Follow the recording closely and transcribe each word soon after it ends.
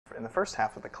in the first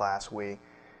half of the class, we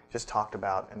just talked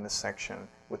about in this section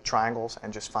with triangles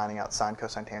and just finding out sine,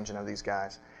 cosine, tangent of these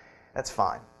guys. That's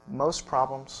fine. Most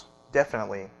problems,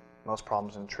 definitely most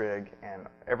problems in Trig and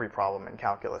every problem in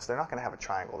calculus, they're not going to have a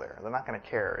triangle there. They're not going to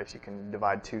care if you can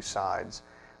divide two sides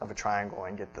of a triangle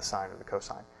and get the sine or the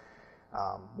cosine.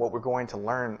 What we're going to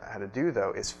learn how to do,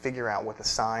 though, is figure out what the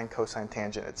sine, cosine,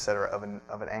 tangent, etc. of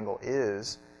an angle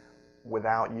is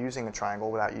without using a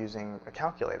triangle, without using a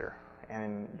calculator.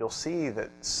 And you'll see that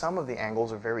some of the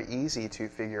angles are very easy to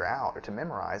figure out or to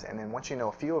memorize, and then once you know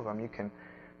a few of them, you can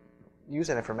use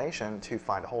that information to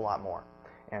find a whole lot more.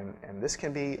 And this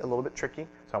can be a little bit tricky,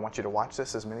 so I want you to watch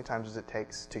this as many times as it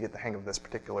takes to get the hang of this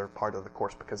particular part of the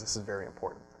course, because this is very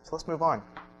important. So let's move on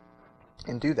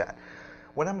and do that.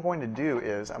 What I'm going to do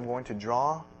is I'm going to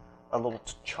draw a little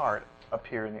chart up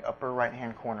here in the upper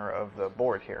right-hand corner of the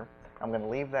board here. I'm going to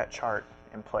leave that chart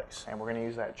in place, and we're going to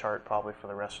use that chart probably for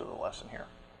the rest of the lesson here.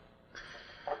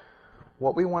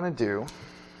 What we want to do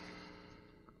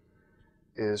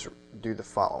is do the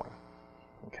following,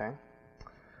 okay?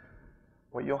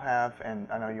 What you'll have, and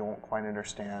I know you won't quite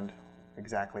understand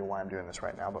exactly why I'm doing this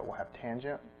right now, but we'll have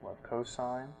tangent, we'll have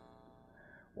cosine,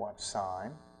 we'll have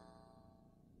sine,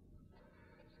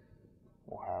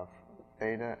 we'll have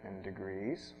theta in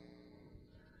degrees,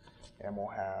 and we'll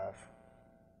have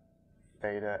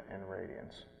theta in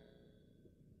radians.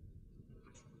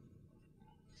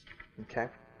 Okay?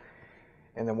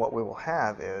 And then what we will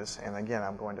have is, and again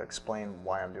I'm going to explain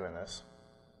why I'm doing this,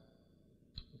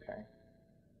 okay,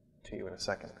 to you in a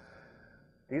second.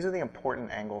 These are the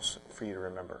important angles for you to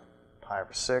remember. Pi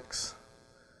over 6,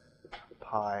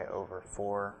 pi over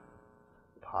 4,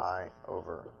 pi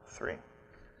over 3.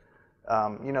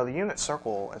 You know, the unit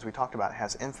circle, as we talked about,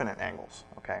 has infinite angles,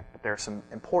 okay? But there are some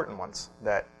important ones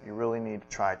that you really need to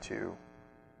try to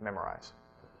memorize.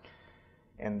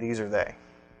 And these are they,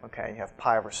 okay? You have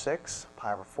pi over 6,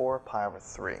 pi over 4, pi over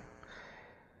 3.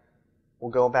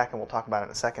 We'll go back and we'll talk about it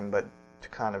in a second, but to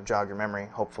kind of jog your memory,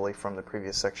 hopefully, from the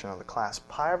previous section of the class,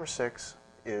 pi over 6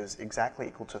 is exactly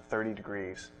equal to 30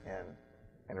 degrees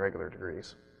in regular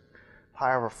degrees.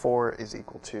 Pi over 4 is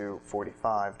equal to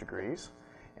 45 degrees.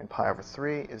 And pi over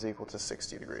 3 is equal to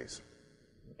 60 degrees.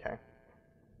 Okay.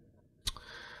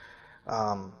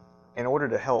 In order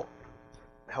to help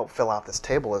fill out this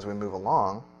table as we move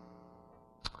along,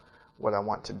 what I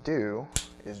want to do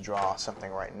is draw something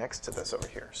right next to this over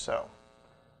here. So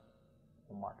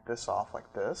we'll mark this off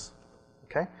like this.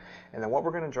 Okay. And then what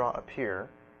we're going to draw up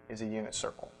here is a unit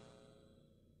circle,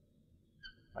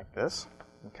 like this.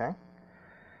 Okay.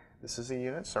 This is a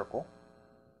unit circle.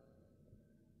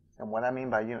 And what I mean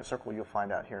by unit circle, you'll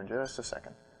find out here in just a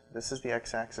second. This is the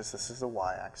x-axis, this is the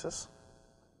y-axis.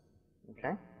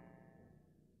 Okay?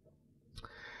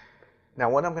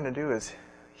 Now what I'm going to do is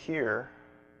here,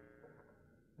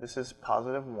 this is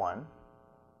positive 1.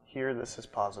 Here this is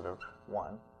positive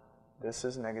 1. This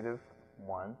is negative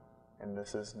 1. And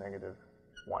this is negative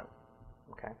 1.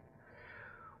 Okay?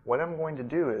 What I'm going to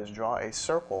do is draw a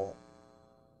circle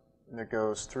that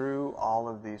goes through all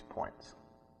of these points.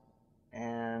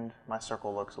 And my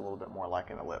circle looks a little bit more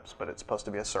like an ellipse, but it's supposed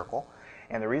to be a circle.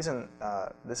 And the reason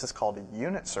this is called a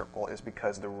unit circle is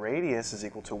because the radius is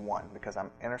equal to 1, because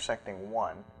I'm intersecting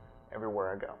 1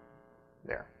 everywhere I go.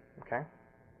 There, okay?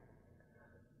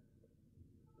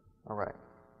 All right.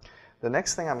 The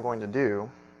next thing I'm going to do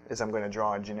is I'm going to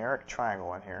draw a generic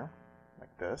triangle in here,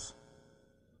 like this.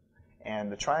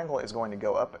 And the triangle is going to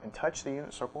go up and touch the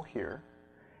unit circle here,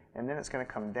 and then it's going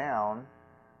to come down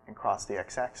and cross the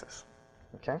x-axis.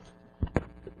 Okay?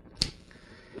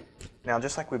 Now,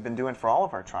 just like we've been doing for all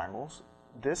of our triangles,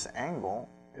 this angle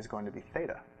is going to be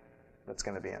theta that's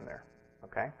going to be in there.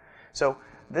 Okay? So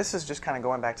this is just kind of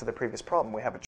going back to the previous problem. We have a